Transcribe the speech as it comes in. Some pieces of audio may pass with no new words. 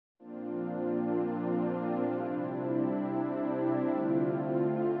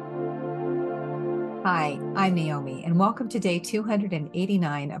Hi, I'm Naomi, and welcome to day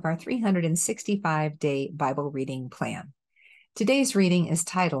 289 of our 365-day Bible reading plan. Today's reading is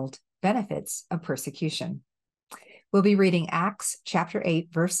titled Benefits of Persecution. We'll be reading Acts chapter 8,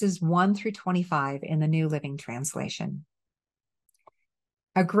 verses 1 through 25 in the New Living Translation.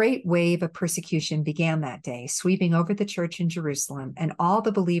 A great wave of persecution began that day, sweeping over the church in Jerusalem, and all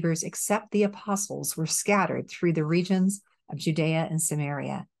the believers except the apostles were scattered through the regions of Judea and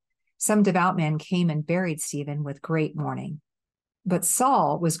Samaria. Some devout men came and buried Stephen with great mourning. But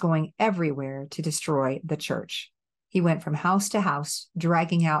Saul was going everywhere to destroy the church. He went from house to house,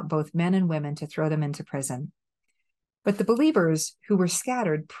 dragging out both men and women to throw them into prison. But the believers who were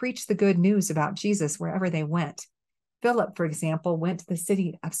scattered preached the good news about Jesus wherever they went. Philip, for example, went to the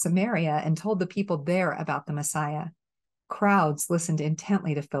city of Samaria and told the people there about the Messiah. Crowds listened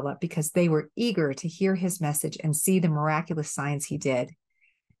intently to Philip because they were eager to hear his message and see the miraculous signs he did.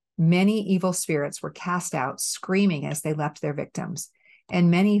 Many evil spirits were cast out, screaming as they left their victims, and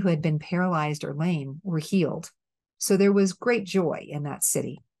many who had been paralyzed or lame were healed. So there was great joy in that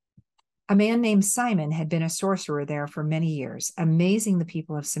city. A man named Simon had been a sorcerer there for many years, amazing the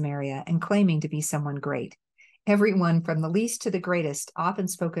people of Samaria and claiming to be someone great. Everyone from the least to the greatest often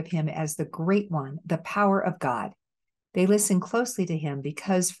spoke of him as the Great One, the power of God. They listened closely to him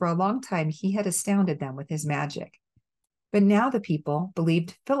because for a long time he had astounded them with his magic. But now the people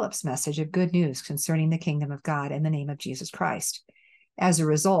believed Philip's message of good news concerning the kingdom of God and the name of Jesus Christ. As a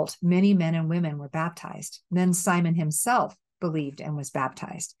result, many men and women were baptized. Then Simon himself believed and was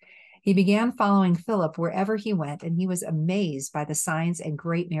baptized. He began following Philip wherever he went, and he was amazed by the signs and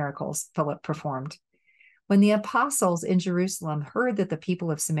great miracles Philip performed. When the apostles in Jerusalem heard that the people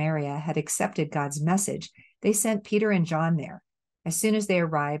of Samaria had accepted God's message, they sent Peter and John there. As soon as they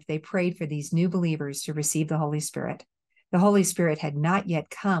arrived, they prayed for these new believers to receive the Holy Spirit. The Holy Spirit had not yet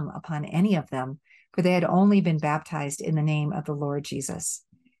come upon any of them, for they had only been baptized in the name of the Lord Jesus.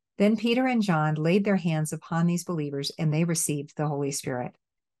 Then Peter and John laid their hands upon these believers, and they received the Holy Spirit.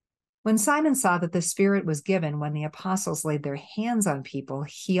 When Simon saw that the Spirit was given when the apostles laid their hands on people,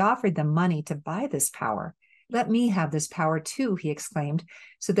 he offered them money to buy this power. "Let me have this power too," he exclaimed,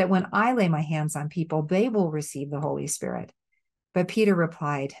 "so that when I lay my hands on people, they will receive the Holy Spirit." But Peter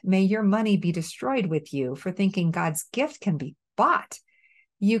replied, "May your money be destroyed with you for thinking God's gift can be bought.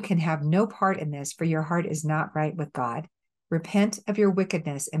 You can have no part in this, for your heart is not right with God. Repent of your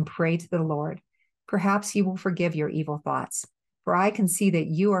wickedness and pray to the Lord. Perhaps he will forgive your evil thoughts, for I can see that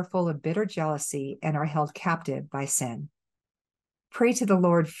you are full of bitter jealousy and are held captive by sin." "Pray to the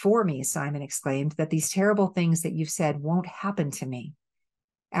Lord for me," Simon exclaimed, "that these terrible things that you've said won't happen to me."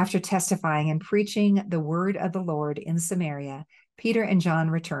 After testifying and preaching the word of the Lord in Samaria, Peter and John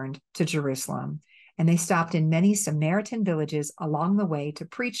returned to Jerusalem, and they stopped in many Samaritan villages along the way to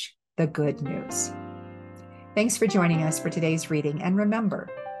preach the good news. Thanks for joining us for today's reading, and remember,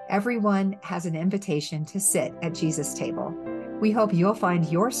 everyone has an invitation to sit at Jesus' table. We hope you'll find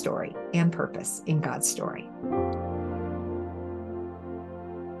your story and purpose in God's story.